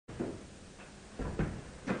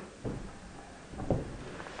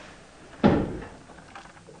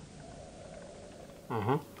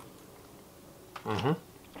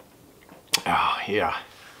Oh, yeah.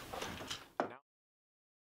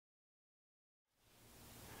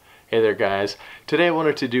 Hey there guys, today I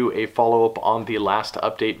wanted to do a follow-up on the last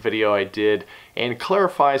update video I did and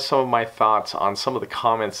clarify some of my thoughts on some of the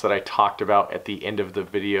comments that I talked about at the end of the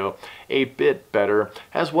video a bit better,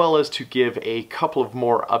 as well as to give a couple of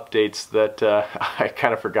more updates that I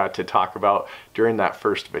kind of forgot to talk about during that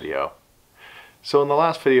first video. So in the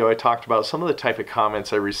last video I talked about some of the type of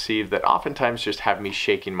comments I received that oftentimes just have me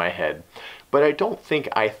shaking my head. But I don't think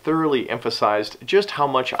I thoroughly emphasized just how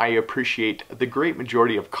much I appreciate the great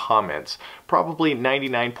majority of comments. Probably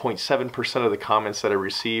 99.7% of the comments that I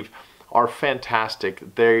receive are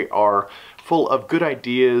fantastic. They are full of good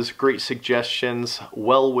ideas, great suggestions,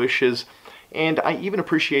 well wishes, and I even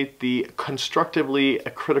appreciate the constructively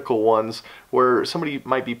critical ones where somebody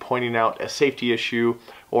might be pointing out a safety issue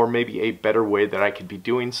or maybe a better way that I could be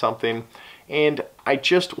doing something. And I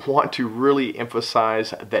just want to really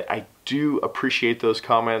emphasize that I do appreciate those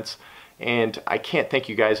comments, and I can't thank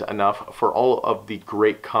you guys enough for all of the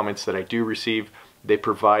great comments that I do receive. They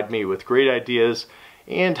provide me with great ideas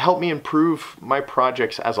and help me improve my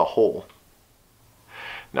projects as a whole.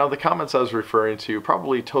 Now the comments I was referring to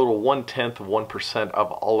probably total 0.1%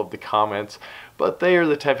 of all of the comments, but they are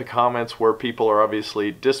the type of comments where people are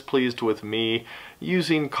obviously displeased with me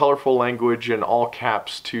using colorful language in all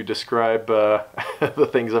caps to describe the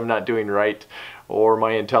things I'm not doing right, or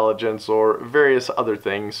my intelligence, or various other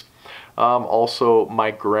things. Also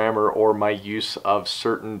my grammar or my use of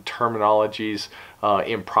certain terminologies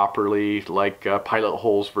improperly, like pilot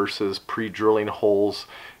holes versus pre-drilling holes,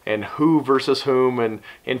 and who versus whom, and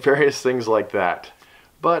various things like that.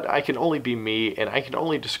 But I can only be me, and I can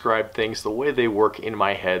only describe things the way they work in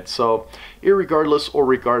my head. So irregardless or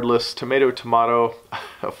regardless, tomato, tomato,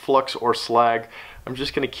 flux or slag, I'm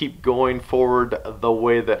just going to keep going forward the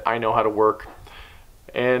way that I know how to work.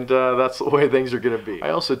 And that's the way things are going to be. I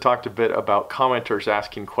also talked a bit about commenters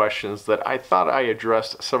asking questions that I thought I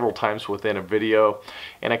addressed several times within a video,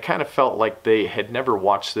 and I kind of felt like they had never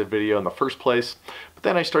watched the video in the first place. But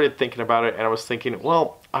then I started thinking about it, and I was thinking,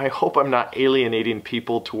 well, I hope I'm not alienating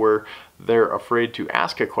people to where they're afraid to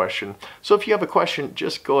ask a question. So if you have a question,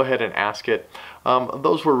 just go ahead and ask it.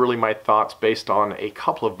 Those were really my thoughts based on a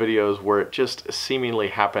couple of videos where it just seemingly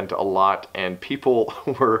happened a lot, and people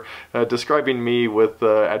were describing me with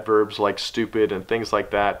adverbs like stupid and things like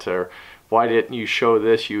that, or why didn't you show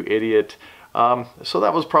this, you idiot. So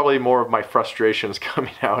that was probably more of my frustrations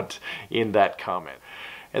coming out in that comment.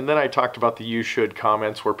 And then I talked about the you should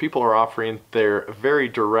comments where people are offering their very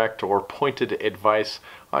direct or pointed advice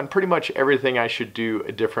on pretty much everything I should do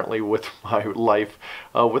differently with my life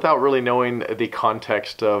without really knowing the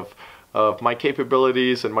context of my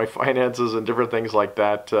capabilities and my finances and different things like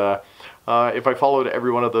that. If I followed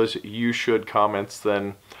every one of those you should comments,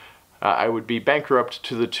 then I would be bankrupt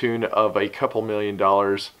to the tune of a couple $1 million.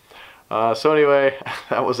 So anyway,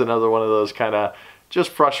 that was another one of those kind of just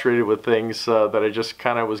frustrated with things that I just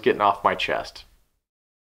kind of was getting off my chest.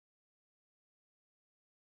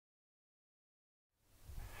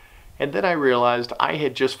 And then I realized I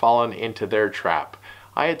had just fallen into their trap.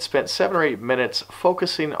 I had spent 7 or 8 minutes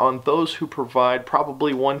focusing on those who provide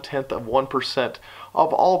probably 0.1%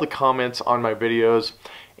 of all the comments on my videos,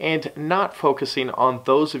 and not focusing on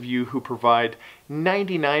those of you who provide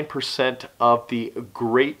 99% of the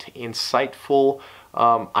great, insightful,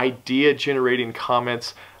 idea-generating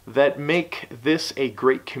comments that make this a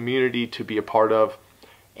great community to be a part of.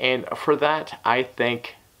 And for that, I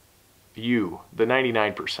thank you, the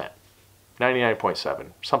 99%, 99.7,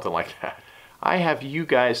 something like that. I have you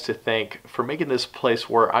guys to thank for making this place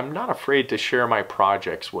where I'm not afraid to share my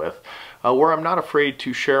projects with, where I'm not afraid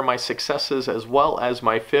to share my successes as well as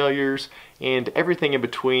my failures and everything in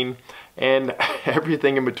between. And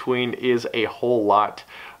everything in between is a whole lot.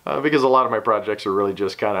 Because a lot of my projects are really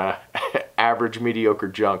just kind of average, mediocre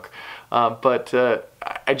junk. But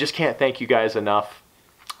I just can't thank you guys enough.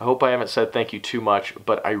 I hope I haven't said thank you too much,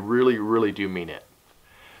 but I really, really do mean it.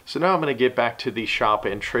 So now I'm going to get back to the shop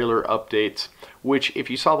and trailer updates, which if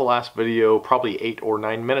you saw the last video, probably 8 or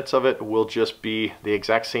 9 minutes of it will just be the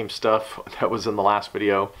exact same stuff that was in the last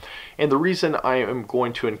video. And the reason I am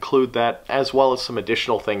going to include that, as well as some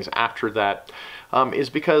additional things after that, is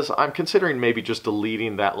because I'm considering maybe just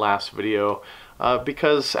deleting that last video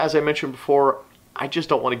because, as I mentioned before, I just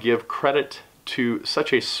don't want to give credit to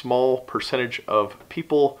such a small percentage of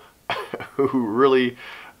people who really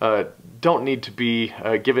don't need to be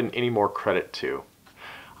given any more credit to.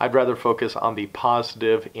 I'd rather focus on the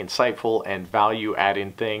positive, insightful, and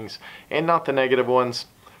value-adding things, and not the negative ones.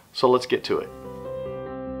 So let's get to it.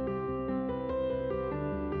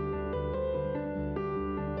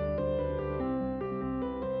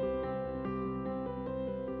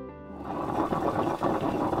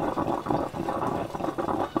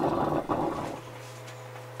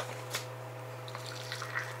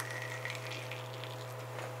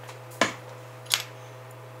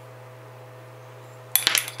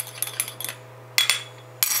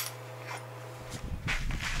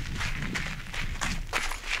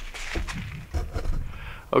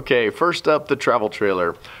 Okay, first up, the travel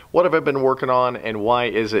trailer. What have I been working on and why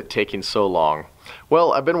is it taking so long?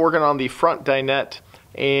 Well, I've been working on the front dinette,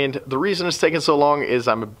 and the reason it's taking so long is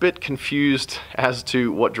I'm a bit confused as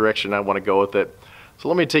to what direction I want to go with it. So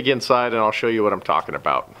let me take you inside and I'll show you what I'm talking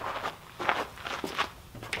about.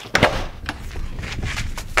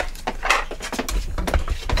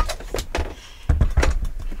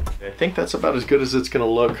 I think that's about as good as it's going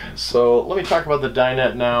to look. So let me talk about the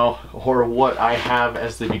dinette now, or what I have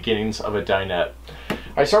as the beginnings of a dinette.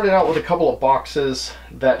 I started out with a couple of boxes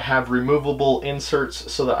that have removable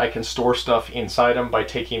inserts so that I can store stuff inside them by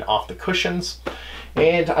taking off the cushions.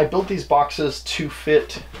 And I built these boxes to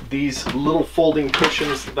fit these little folding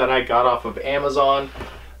cushions that I got off of Amazon.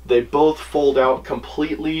 They both fold out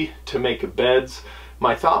completely to make beds.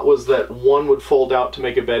 My thought was that one would fold out to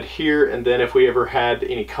make a bed here, and then if we ever had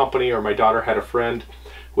any company or my daughter had a friend,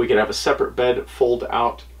 we could have a separate bed fold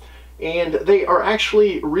out. And they are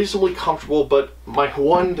actually reasonably comfortable, but my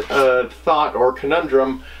one thought or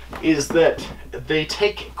conundrum is that they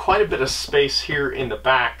take quite a bit of space here in the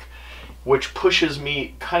back, which pushes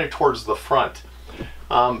me kind of towards the front.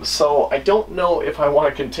 So I don't know if I want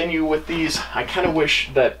to continue with these. I kind of wish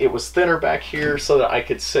that it was thinner back here so that I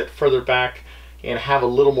could sit further back and have a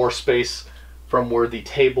little more space from where the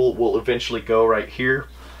table will eventually go right here.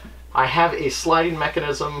 I have a sliding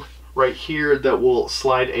mechanism right here that will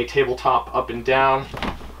slide a tabletop up and down,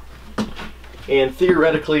 and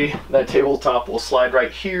theoretically that tabletop will slide right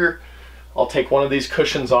here. I'll take one of these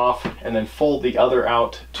cushions off and then fold the other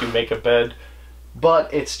out to make a bed,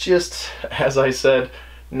 but it's just, as I said,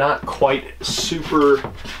 not quite super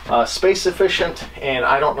space efficient, and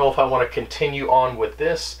I don't know if I want to continue on with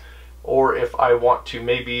this or if I want to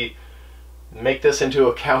maybe make this into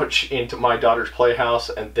a couch into my daughter's playhouse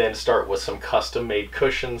and then start with some custom made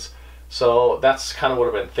cushions. So that's kind of what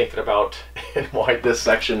I've been thinking about and why this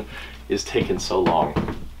section is taking so long.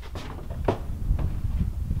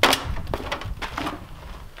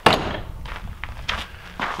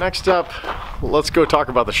 Next up, let's go talk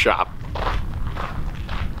about the shop.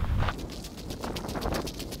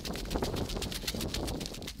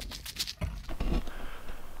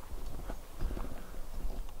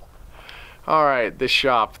 Alright, this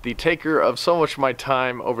shop, the taker of so much of my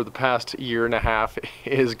time over the past year and a half,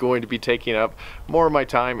 is going to be taking up more of my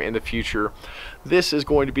time in the future. This is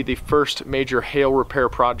going to be the first major hail repair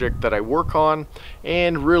project that I work on,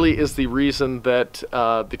 and really is the reason that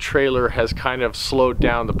the trailer has kind of slowed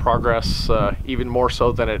down the progress even more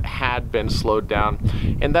so than it had been slowed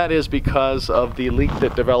down. And that is because of the leak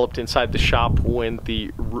that developed inside the shop when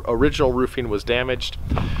the original roofing was damaged.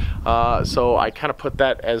 So I kind of put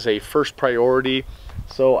that as a first priority.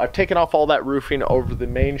 So I've taken off all that roofing over the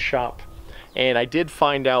main shop, and I did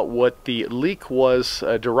find out what the leak was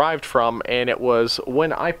derived from, and it was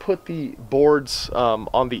when I put the boards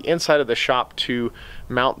on the inside of the shop to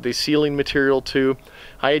mount the ceiling material to.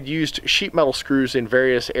 I had used sheet metal screws in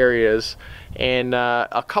various areas, and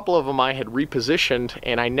a couple of them I had repositioned,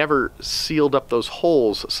 and I never sealed up those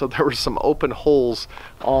holes, so there were some open holes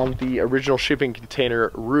on the original shipping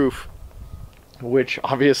container roof, which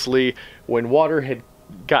obviously when water had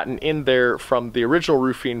gotten in there from the original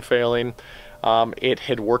roofing failing, it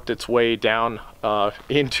had worked its way down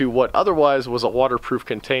into what otherwise was a waterproof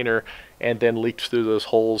container and then leaked through those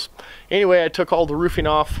holes. Anyway, I took all the roofing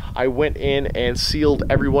off. I went in and sealed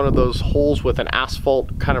every one of those holes with an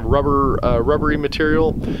asphalt kind of rubbery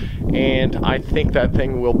material, and I think that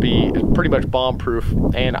thing will be pretty much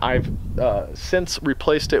bomb-proof. And I've since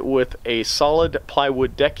replaced it with a solid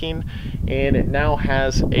plywood decking, and it now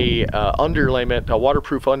has a underlayment, a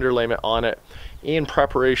waterproof underlayment on it, in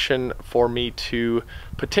preparation for me to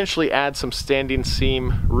potentially add some standing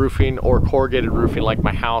seam roofing or corrugated roofing like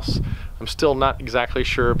my house. I'm still not exactly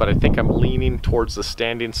sure, but I think I'm leaning towards the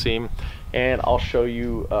standing seam, and I'll show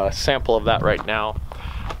you a sample of that right now.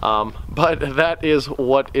 But that is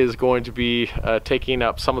what is going to be taking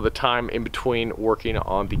up some of the time in between working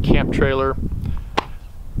on the camp trailer.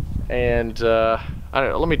 And I don't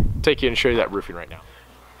know, let me take you and show you that roofing right now.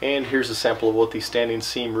 And here's a sample of what the standing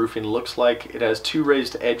seam roofing looks like. It has two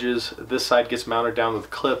raised edges. This side gets mounted down with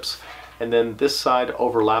clips, and then this side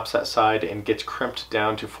overlaps that side and gets crimped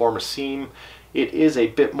down to form a seam. It is a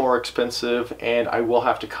bit more expensive, and I will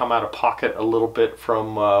have to come out of pocket a little bit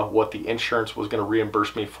from what the insurance was going to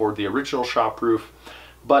reimburse me for the original shop roof.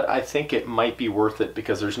 But I think it might be worth it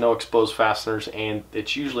because there's no exposed fasteners, and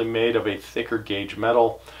it's usually made of a thicker gauge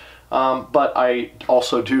metal. But I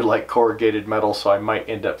also do like corrugated metal, so I might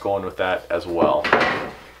end up going with that as well.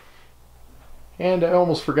 And I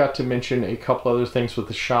almost forgot to mention a couple other things with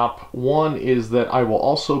the shop. One is that I will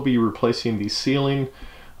also be replacing the ceiling.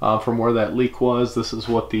 from where that leak was. This is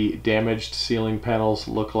what the damaged ceiling panels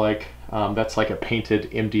look like. That's like a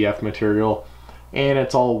painted MDF material, and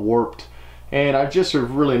it's all warped, and I've just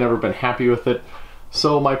really never been happy with it.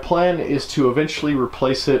 So my plan is to eventually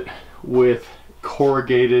replace it with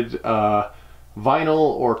corrugated vinyl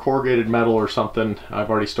or corrugated metal or something. I've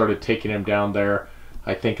already started taking them down there.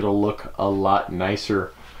 I think it'll look a lot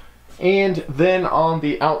nicer. And then on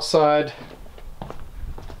the outside,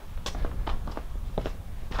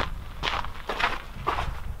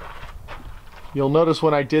 you'll notice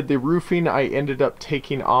when I did the roofing, I ended up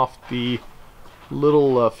taking off the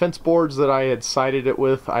little fence boards that I had sided it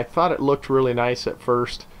with. I thought it looked really nice at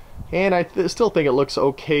first, and I still think it looks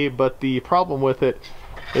okay, but the problem with it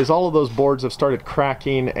is all of those boards have started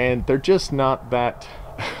cracking, and they're just not that,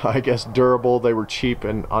 I guess, durable. They were cheap,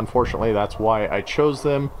 and unfortunately that's why I chose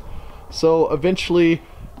them. So eventually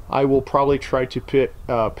I will probably try to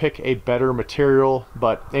pick a better material,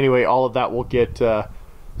 but anyway, all of that will get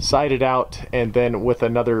sided out, and then with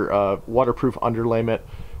another waterproof underlayment,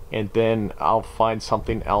 and then I'll find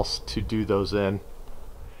something else to do those in.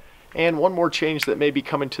 And one more change that may be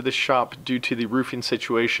coming to the shop due to the roofing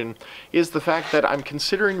situation is the fact that I'm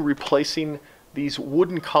considering replacing these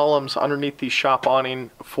wooden columns underneath the shop awning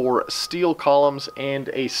for steel columns and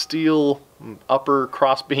a steel upper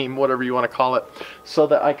cross beam, whatever you want to call it, so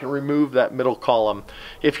that I can remove that middle column.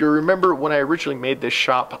 If you remember, when I originally made this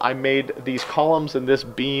shop, I made these columns and this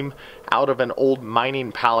beam out of an old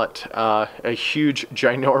mining pallet, a huge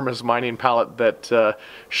ginormous mining pallet that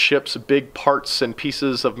ships big parts and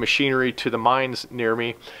pieces of machinery to the mines near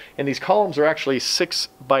me. And these columns are actually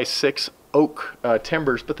 6x6 oak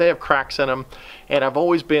timbers, but they have cracks in them, and I've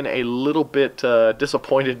always been a little bit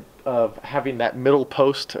disappointed of having that middle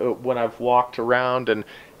post when I've walked around and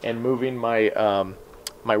moving my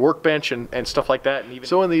my workbench and stuff like that. And even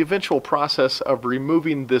so, in the eventual process of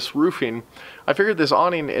removing this roofing, I figured this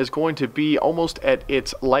awning is going to be almost at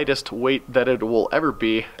its lightest weight that it will ever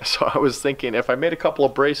be. So I was thinking, if I made a couple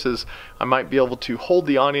of braces, I might be able to hold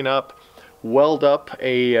the awning up, weld up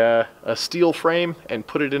a steel frame, and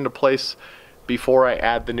put it into place before I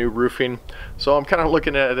add the new roofing. So I'm kind of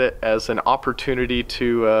looking at it as an opportunity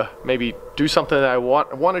to maybe do something that I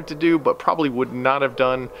wanted to do, but probably would not have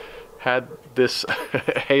done had this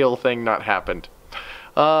hail thing not happened.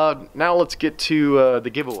 Now let's get to the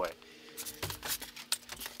giveaway.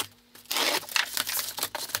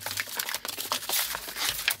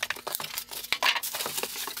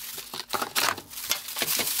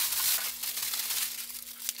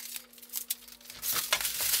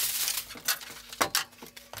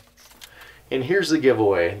 And here's the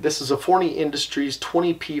giveaway. This is a Forney Industries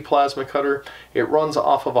 20P plasma cutter. It runs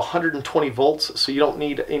off of 120 volts, so you don't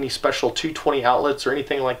need any special 220 outlets or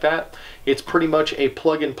anything like that. It's pretty much a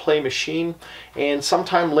plug-and-play machine. And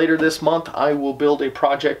sometime later this month, I will build a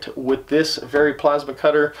project with this very plasma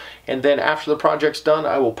cutter. And then after the project's done,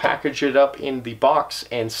 I will package it up in the box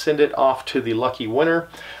and send it off to the lucky winner.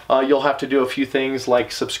 You'll have to do a few things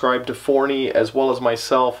like subscribe to Forney as well as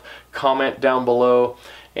myself, comment down below.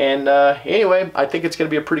 And anyway, I think it's going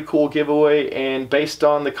to be a pretty cool giveaway, and based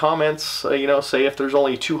on the comments, you know, say if there's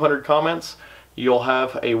only 200 comments, you'll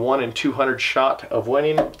have a 1 in 200 shot of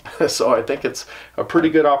winning. So I think it's a pretty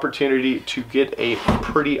good opportunity to get a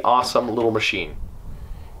pretty awesome little machine.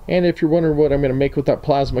 And if you're wondering what I'm going to make with that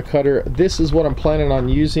plasma cutter, this is what I'm planning on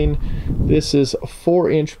using. This is 4"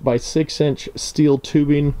 by 6" steel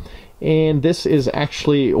tubing. And this is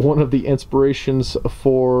actually one of the inspirations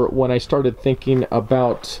for when I started thinking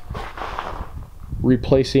about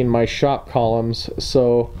replacing my shop columns.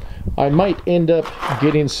 So I might end up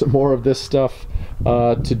getting some more of this stuff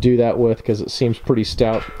to do that with, because it seems pretty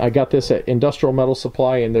stout. I got this at Industrial Metal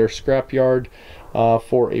Supply in their scrapyard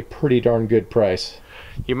for a pretty darn good price.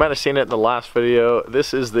 You might have seen it in the last video.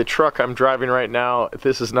 This is the truck I'm driving right now.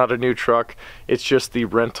 This is not a new truck. It's just the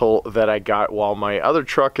rental that I got while my other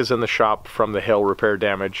truck is in the shop from the hail repair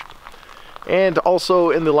damage. And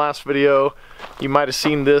also in the last video, you might have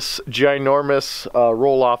seen this ginormous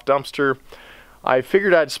roll-off dumpster. I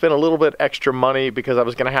figured I'd spend a little bit extra money because I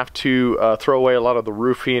was going to have to throw away a lot of the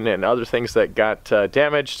roofing and other things that got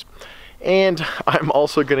damaged. And I'm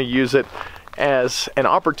also going to use it as an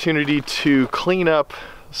opportunity to clean up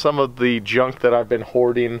some of the junk that I've been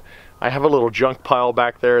hoarding. I have a little junk pile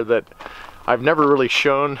back there that I've never really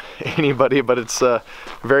shown anybody, but it's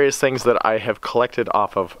various things that I have collected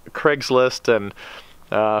off of Craigslist and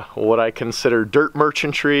what I consider dirt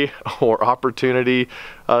merchantry or opportunity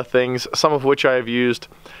things, some of which I have used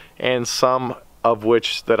and some of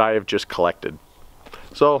which that I have just collected.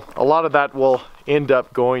 So a lot of that will end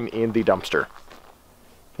up going in the dumpster.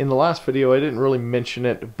 in the last video I didn't really mention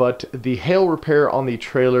it, but the hail repair on the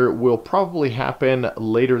trailer will probably happen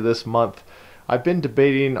later this month. I've been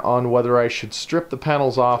debating on whether I should strip the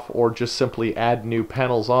panels off or just simply add new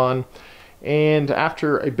panels on. And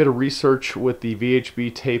after a bit of research with the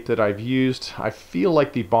VHB tape that I've used, I feel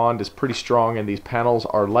like the bond is pretty strong and these panels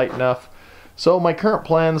are light enough. So my current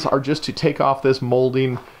plans are just to take off this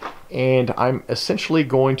molding, and I'm essentially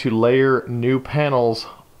going to layer new panels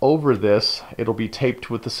over this. It'll be taped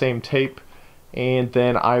with the same tape, and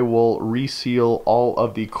then I will reseal all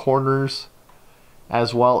of the corners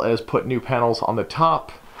as well as put new panels on the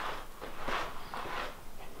top.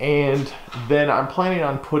 And then I'm planning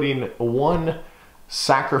on putting one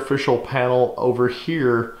sacrificial panel over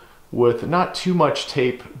here with not too much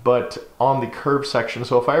tape, but on the curb section.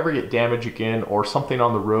 So if I ever get damage again or something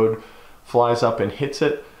on the road flies up and hits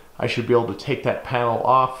it, I should be able to take that panel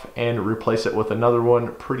off and replace it with another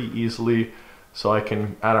one pretty easily. So I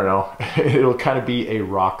can, I don't know, it'll kind of be a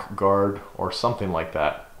rock guard or something like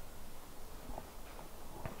that.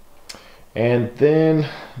 And then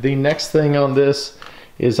the next thing on this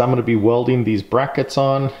is I'm going to be welding these brackets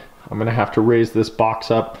on. I'm going to have to raise this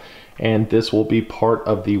box up, and this will be part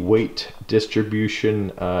of the weight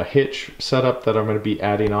distribution hitch setup that I'm going to be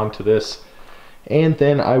adding onto this. And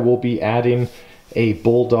then I will be adding a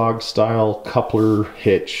bulldog style coupler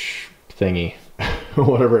hitch thingy,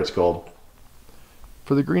 whatever it's called.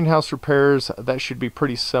 For the greenhouse repairs, that should be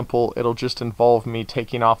pretty simple. It'll just involve me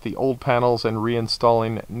taking off the old panels and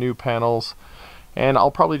reinstalling new panels. And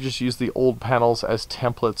I'll probably just use the old panels as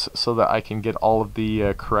templates so that I can get all of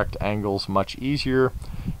the correct angles much easier.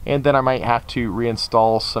 And then I might have to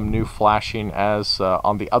reinstall some new flashing, as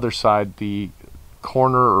on the other side the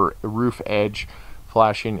corner or roof edge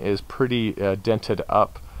flashing is pretty dented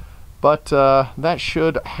up. But that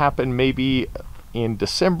should happen maybe in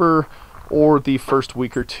December or the first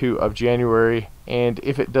week or two of January. And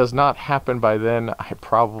if it does not happen by then, I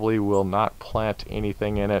probably will not plant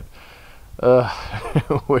anything in it.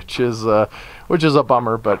 Which is a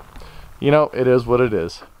bummer, but you know, it is what it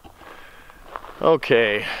is.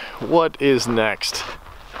 Okay, what is next?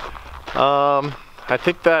 I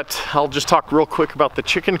think that I'll just talk real quick about the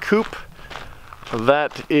chicken coop.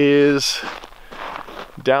 That is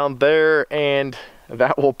down there, and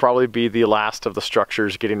that will probably be the last of the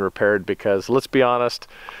structures getting repaired, because let's be honest,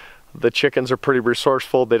 the chickens are pretty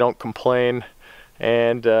resourceful. They don't complain.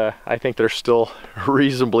 And I think they're still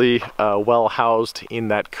reasonably well housed in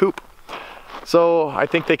that coop. So I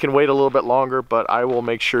think they can wait a little bit longer, but I will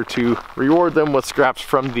make sure to reward them with scraps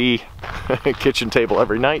from the kitchen table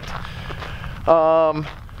every night.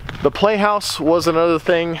 The playhouse was another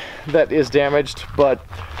thing that is damaged, but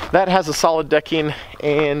that has a solid decking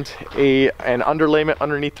and an underlayment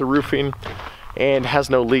underneath the roofing and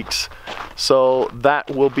has no leaks. So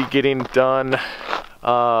that will be getting done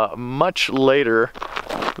much later,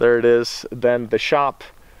 there it is, than the shop.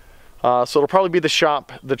 So it'll probably be the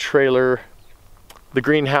shop, the trailer, the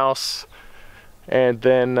greenhouse, and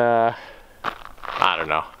then I don't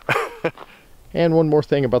know. And one more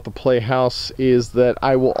thing about the playhouse is that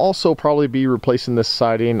I will also probably be replacing this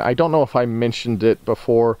siding. I don't know if I mentioned it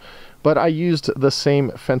before, but I used the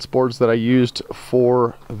same fence boards that I used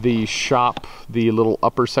for the shop, the little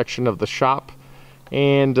upper section of the shop.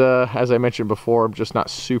 And as I mentioned before, I'm just not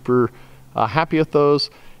super happy with those.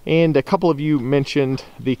 And a couple of you mentioned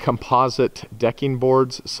the composite decking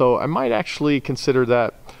boards, so I might actually consider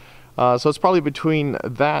that. So it's probably between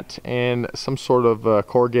that and some sort of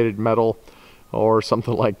corrugated metal or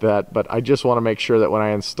something like that. But I just want to make sure that when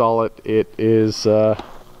I install it, it is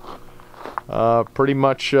pretty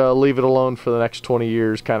much leave it alone for the next 20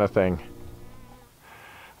 years kind of thing.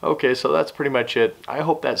 Okay, so that's pretty much it. I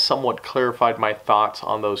hope that somewhat clarified my thoughts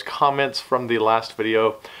on those comments from the last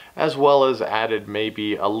video, as well as added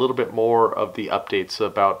maybe a little bit more of the updates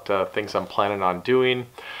about things I'm planning on doing.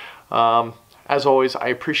 As always, I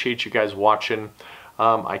appreciate you guys watching.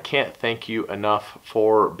 I can't thank you enough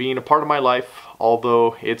for being a part of my life,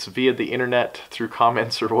 although it's via the internet through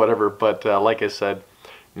comments or whatever. But like I said,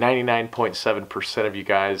 99.7% of you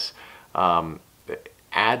guys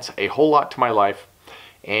adds a whole lot to my life.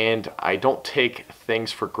 And I don't take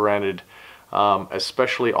things for granted,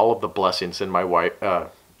 especially all of the blessings in my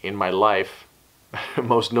life,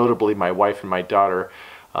 most notably my wife and my daughter,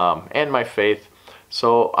 and my faith.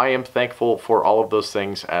 So I am thankful for all of those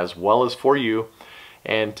things, as well as for you.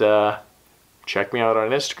 And check me out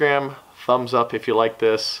on Instagram. Thumbs up if you like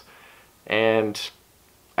this. And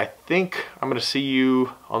I think I'm going to see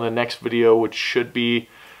you on the next video, which should be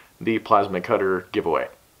the plasma cutter giveaway.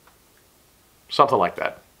 Something like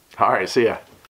that. All right, see ya.